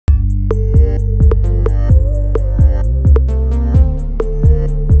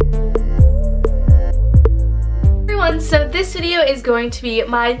this video is going to be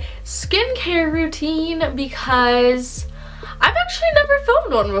my skincare routine because I've actually never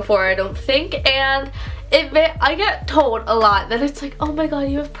filmed one before, I don't think, and I get told a lot that it's like, oh my god,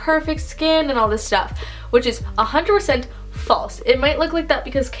 you have perfect skin and all this stuff, which is 100% false. It might look like that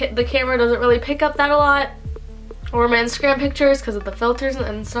because the camera doesn't really pick up that a lot, or my Instagram pictures because of the filters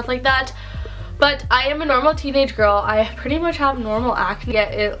and stuff like that. But I am a normal teenage girl. I pretty much have normal acne. I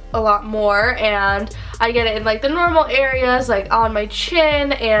get it a lot more, and I get it in like the normal areas, like on my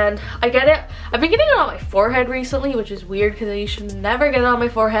chin, and I've been getting it on my forehead recently, which is weird because I should never get it on my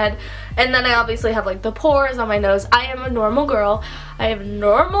forehead. And then I obviously have like the pores on my nose. I am a normal girl. I have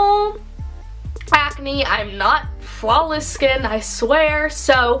normal acne. I'm not flawless skin, I swear.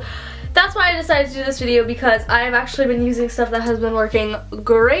 So that's why I decided to do this video, because I have actually been using stuff that has been working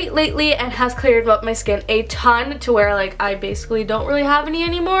great lately and has cleared up my skin a ton to where like I basically don't really have any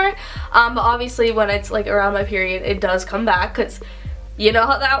anymore. But obviously when it's like around my period, it does come back because you know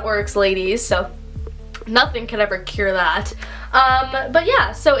how that works, ladies. So nothing can ever cure that. But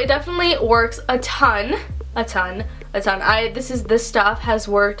yeah, so it definitely works a ton. This stuff has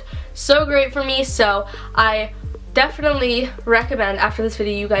worked so great for me, so I definitely recommend after this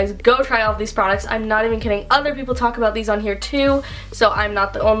video you guys go try all of these products. I'm not even kidding. Other people talk about these on here too, so I'm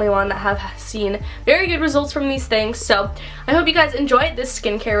not the only one that have seen very good results from these things. So I hope you guys enjoyed this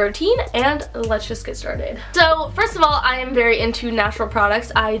skincare routine, and let's just get started. So first of all, I am very into natural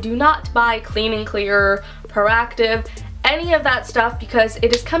products. I do not buy Clean and Clear, Proactive, any of that stuff because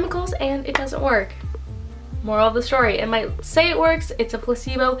it is chemicals and it doesn't work. Moral of the story, it might say it works, it's a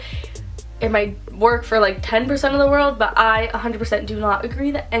placebo. It might work for like 10% of the world, but I 100% do not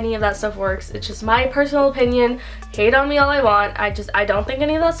agree that any of that stuff works. It's just my personal opinion. Hate on me all I want. I don't think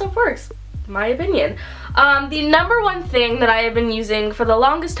any of that stuff works. My opinion. The number one thing that I have been using for the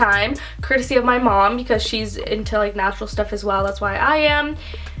longest time, courtesy of my mom, because she's into like natural stuff as well, that's why I am,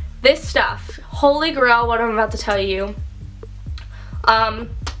 this stuff. Holy grail, what I'm about to tell you.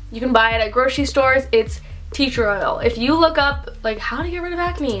 You can buy it at grocery stores. It's tea tree oil. If you look up like how to get rid of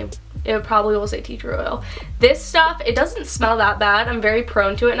acne, it probably will say tea tree oil. This stuff, it doesn't smell that bad. I'm very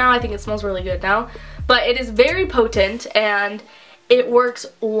prone to it now. I think it smells really good now. But it is very potent and it works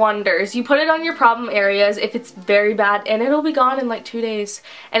wonders. You put it on your problem areas if it's very bad and it'll be gone in like 2 days.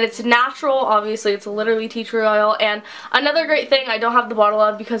 And it's natural, obviously. It's literally tea tree oil. And another great thing, I don't have the bottle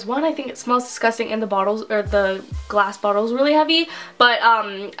of because one, I think it smells disgusting and the bottles, or the glass bottle is really heavy. But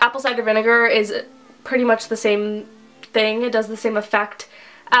apple cider vinegar is pretty much the same thing. It does the same effect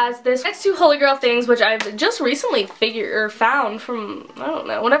as this. Next two holy grail things, which I've just recently found from, I don't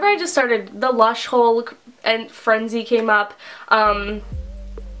know, whenever I just started, the Lush whole and frenzy came up,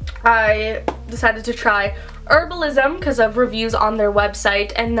 I decided to try Herbalism because of reviews on their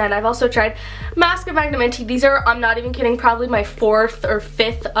website, and then I've also tried Mask of Magnaminty. These are, I'm not even kidding, probably my 4th or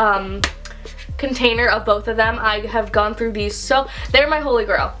 5th container of both of them. I have gone through these, so they're my holy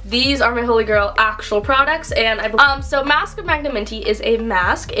grail. These are my holy grail actual products. And so Mask of Magnaminty is a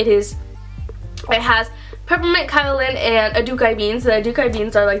mask. It has peppermint, kaolin, and adukai beans. The adukai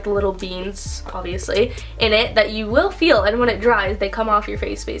beans are like the little beans, obviously, in it that you will feel, and when it dries, they come off your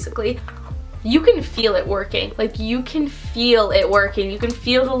face basically. You can feel it working. Like, you can feel it working. You can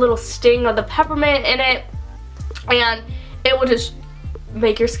feel the little sting of the peppermint in it, and it will just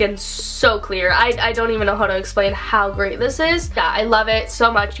make your skin so clear. I don't even know how to explain how great this is. Yeah, I love it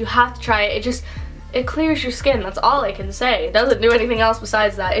so much. You have to try it. It clears your skin. That's all I can say. It doesn't do anything else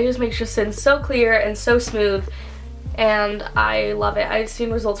besides that. It just makes your skin so clear and so smooth, and I love it. I've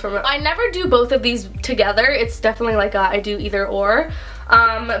seen results from it. I never do both of these together. It's definitely like I do either or.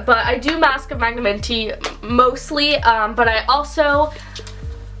 But I do Mask of Magnaminty mostly, but I also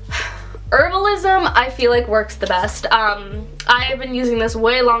Herbalism I feel like works the best. I have been using this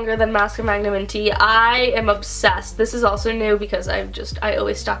way longer than Mask of Magnaminty. I am obsessed. This is also new because I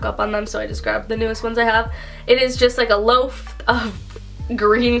always stock up on them, so I just grabbed the newest ones I have. It is just like a loaf of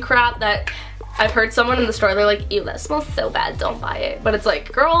green crap that I've heard someone in the store, they're like, ew, that smells so bad, don't buy it. But it's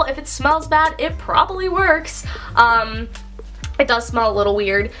like, girl, if it smells bad, it probably works. It does smell a little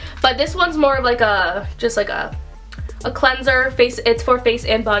weird, but this one's more of like just like a cleanser. It's for face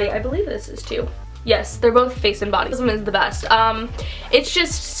and body. I believe this is too. Yes, they're both face and body. This one is the best. It's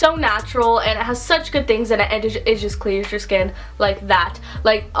just so natural and it has such good things in it, and it just clears your skin like that.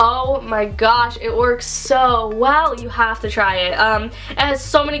 Like, oh my gosh, it works so well. You have to try it. It has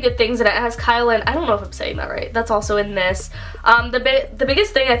so many good things in it. It has kaolin. I don't know if I'm saying that right. That's also in this. The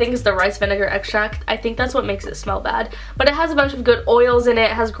biggest thing I think is the rice vinegar extract. I think that's what makes it smell bad. But it has a bunch of good oils in it.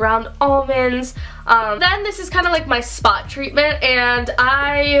 It has ground almonds. Then this is kind of like my spot treatment, and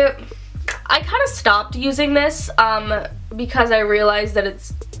I kind of stopped using this because I realized that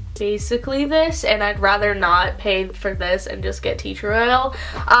it's basically this, and I'd rather not pay for this and just get tea tree oil.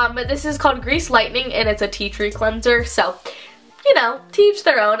 But this is called Grease Lightening, and it's a tea tree cleanser, so you know, to each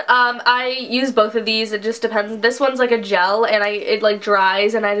their own. I use both of these, it just depends. This one's like a gel, and it like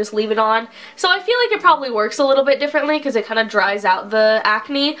dries and I just leave it on. So I feel like it probably works a little bit differently because it kind of dries out the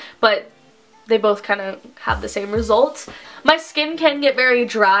acne, but they both kind of have the same results. My skin can get very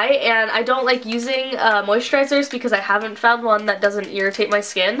dry, and I don't like using moisturizers because I haven't found one that doesn't irritate my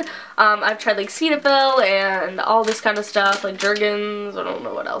skin. I've tried like Cetaphil and all this kind of stuff, like Jergens, I don't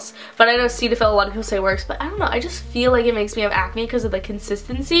know what else. But I know Cetaphil, a lot of people say works, but I don't know, I just feel like it makes me have acne because of the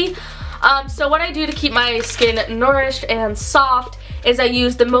consistency. So what I do to keep my skin nourished and soft is I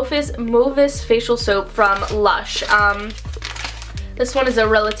use the Movis facial soap from Lush. This one is a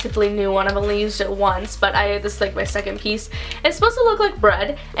relatively new one. I've only used it once, but this is like my second piece. It's supposed to look like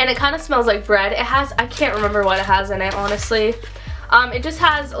bread, and it kind of smells like bread. It has, I can't remember what it has in it, honestly. It just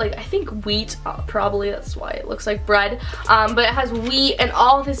has, like, I think wheat, probably, that's why it looks like bread. But it has wheat and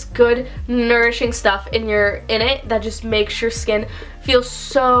all this good, nourishing stuff in it that just makes your skin feel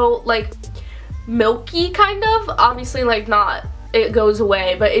so, like, milky, kind of. Obviously, like, not, it goes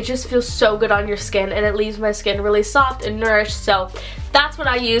away, but it just feels so good on your skin, and it leaves my skin really soft and nourished. So that's what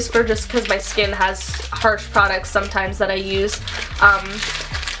I use for, just because my skin has harsh products sometimes that I use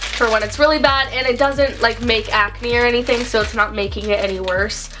for when it's really bad, and it doesn't like make acne or anything, so it's not making it any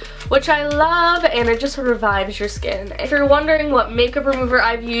worse, which I love, and it just revives your skin. If you're wondering what makeup remover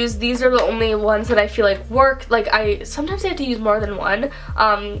I've used, these are the only ones that I feel like work. Like, sometimes I have to use more than one,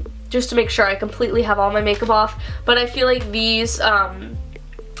 just to make sure I completely have all my makeup off, but I feel like these, I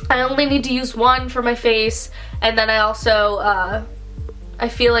only need to use one for my face, and then I also, I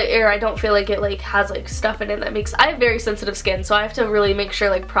feel like, or I don't feel like it like has like stuff in it that makes, I have very sensitive skin, so I have to really make sure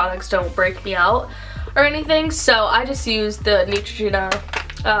like products don't break me out or anything, so I just use the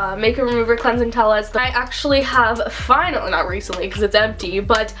Nutrogena makeup remover cleansing towelettes. I actually have finally, not recently because it's empty,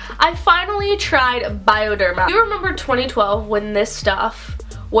 but I finally tried Bioderma. Do you remember 2012 when this stuff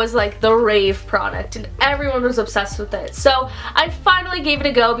was like the rave product and everyone was obsessed with it? So I finally gave it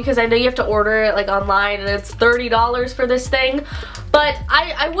a go because I know you have to order it like online, and it's $30 for this thing. But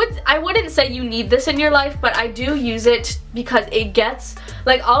I wouldn't say you need this in your life, but I do use it because it gets,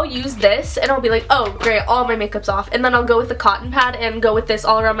 like, I'll use this and I'll be like, oh great, all my makeup's off, and then I'll go with the cotton pad and go with this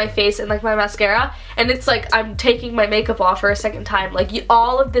all around my face and like my mascara, and it's like I'm taking my makeup off for a second time. Like,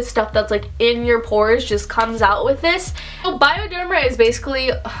 all of this stuff that's like in your pores just comes out with this. So Bioderma is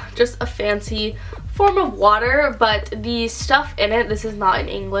basically just a fancy form of water, but the stuff in it, this is not in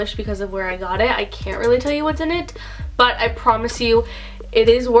English because of where I got it. I can't really tell you what's in it, but I promise you it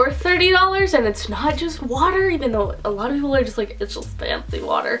is worth $30, and it's not just water, even though a lot of people are just like, it's just fancy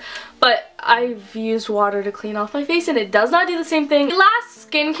water. But I've used water to clean off my face, and it does not do the same thing. The last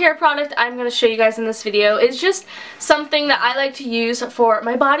skincare product I'm going to show you guys in this video is just something that I like to use for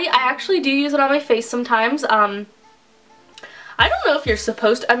my body. I actually do use it on my face sometimes. I don't know if you're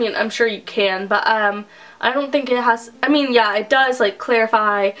supposed to, I mean, I'm sure you can, but I don't think it has, I mean, yeah, it does like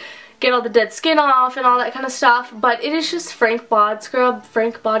clarify, get all the dead skin off and all that kind of stuff, but it is just Frank Body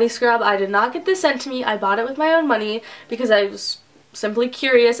Scrub. I did not get this sent to me. I bought it with my own money because I was simply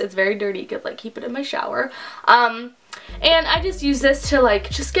curious. It's very dirty. You could like keep it in my shower. And I just use this to like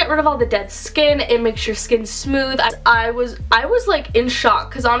just get rid of all the dead skin. It makes your skin smooth. I was like in shock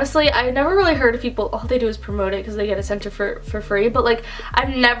because honestly I never really heard of people, all they do is promote it because they get it sent to for free, but like I've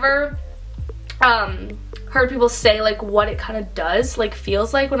never heard people say like what it kind of does, like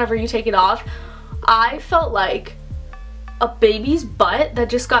feels like whenever you take it off. I felt like a baby's butt that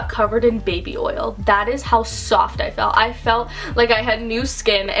just got covered in baby oil. That is how soft I felt. I felt like I had new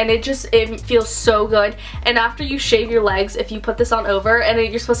skin, and it feels so good. And after you shave your legs, if you put this on over, and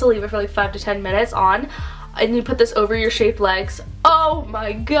you're supposed to leave it for like 5 to 10 minutes on, and you put this over your shaved legs, oh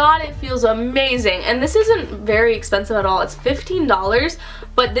my god, it feels amazing. And this isn't very expensive at all. It's $15,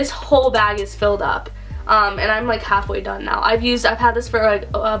 but this whole bag is filled up. And I'm like halfway done now. I've had this for like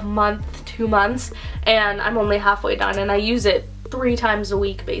a month, 2 months, and I'm only halfway done, and I use it 3 times a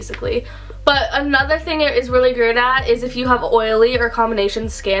week basically. But another thing it is really great at is if you have oily or combination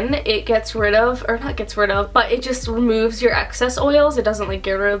skin, it gets rid of, or not gets rid of, but it just removes your excess oils. It doesn't like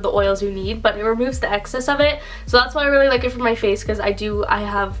get rid of the oils you need, but it removes the excess of it. So that's why I really like it for my face, because I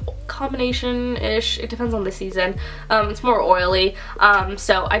have combination-ish, it depends on the season. It's more oily,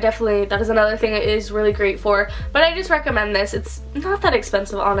 so I definitely, that is another thing it is really great for. But I just recommend this. It's not that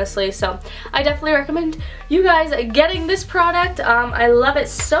expensive, honestly, so I definitely recommend you guys getting this product. I love it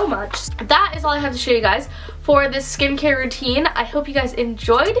so much. That that is all I have to show you guys for this skincare routine. I hope you guys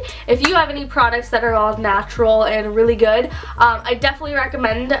enjoyed. If you have any products that are all natural and really good, I definitely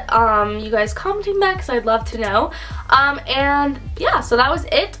recommend you guys commenting that because I'd love to know. And yeah, so that was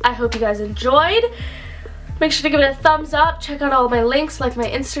it. I hope you guys enjoyed. Make sure to give it a thumbs up. Check out all my links like my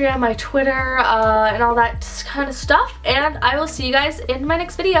Instagram, my Twitter, and all that kind of stuff. And I will see you guys in my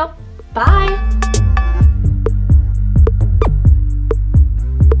next video. Bye!